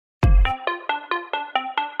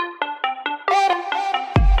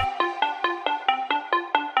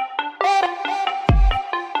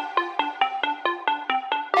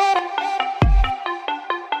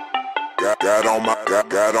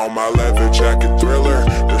got on my leather jacket Thriller.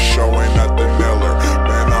 The show ain't nothing iller.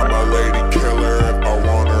 Man, I'm a lady killer. If I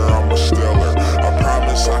want her, I'ma steal her. I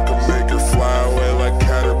promise I can make her fly away like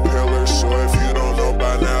caterpillars. So if you don't know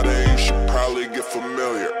by now, then you should probably get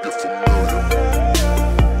familiar. So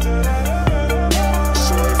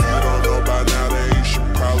if you don't know by now, then you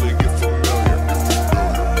should probably get familiar.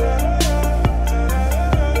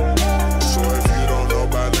 So if you don't know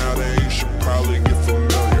by now, then you should probably get familiar.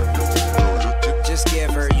 Just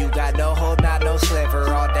give her, you got no hold, not no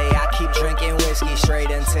sliver. All day I keep drinking whiskey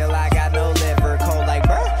straight until I got no liver. Cold like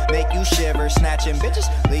burr, make you shiver. Snatching bitches,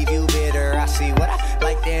 leave you bitter. I see what I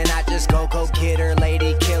like, then I just go get her.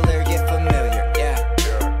 Lady killer, get familiar, yeah.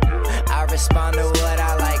 I respond to what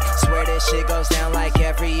I like. Swear this shit goes down like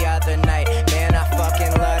every other night. Man, I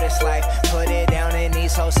fucking love this life. Put it down and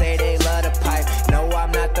these hoes say they love the pipe. No,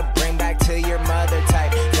 I'm not the bring back to your mother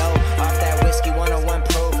type. No, off that whiskey 101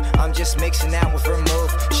 proof. I'm just mixing out with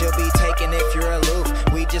vermouth. She'll be taken if you're aloof.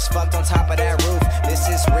 We just fucked on top of that roof. This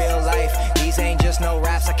is real life. These ain't just no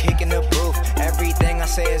raps I kick in the booth. Everything I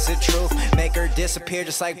say is the truth. Make her disappear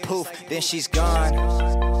just like poof. Then she's gone.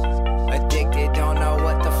 Addicted, don't know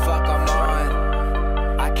what the fuck I'm on.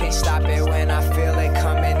 I can't stop it when I feel it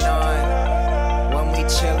coming on. When we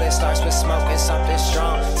chill, it starts with smoking something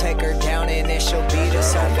strong. Take her down and then she'll be the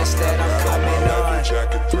surface that I'm coming on.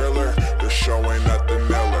 Jacket Thriller, the show ain't nothing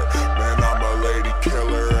iller. Man, I'm a lady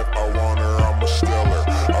killer. If I want her, I'ma steal her.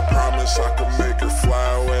 I promise I can make her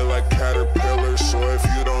fly away like caterpillars. So if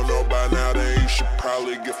you don't know by now, then you should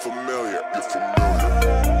probably get familiar. So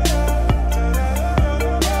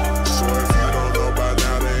if you don't know by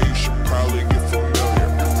now, then you should probably get familiar.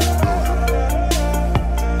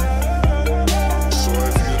 So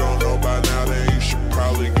if you don't know by now, then you should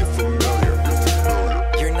probably get familiar.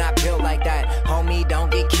 You're not built like that, homie, don't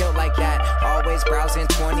get killed like that. Always browsing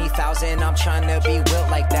 20,000, I'm trying to be wilt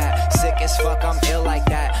like that. Sick as fuck, I'm ill like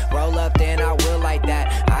that. Roll up, then I will like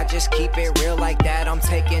that. I just keep it real like that. I'm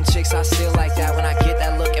taking chicks, I still like that. When I get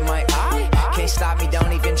that look in my eye, can't stop me,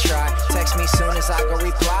 don't even try. Text me soon as I go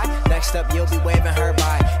reply. Next up, you'll be waving her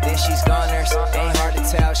by. Then she's goners, ain't hard to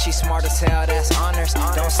tell. She's smart as hell, that's honors.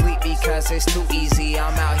 Don't sleep because it's too easy.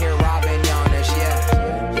 I'm out here robbing yawners,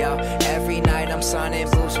 yeah. Yo, every night I'm signing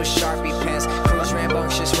booze with Sharpie pens. Cruise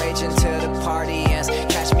rambunctious, raging till the party ends.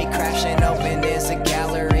 Catch me crashing open into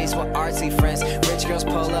galleries with artsy friends. Rich girls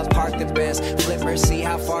pull up, park the Benz. Flip her, see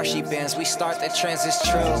how far she bends. We start the trends, it's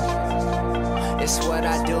true. It's what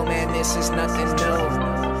I do, man, this is nothing new.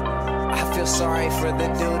 I feel sorry for the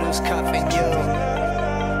dude who's cuffing you.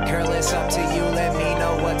 Girl, it's up to you, let me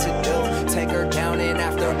know what to do. Take her down and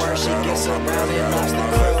afterwards she gets around and loves the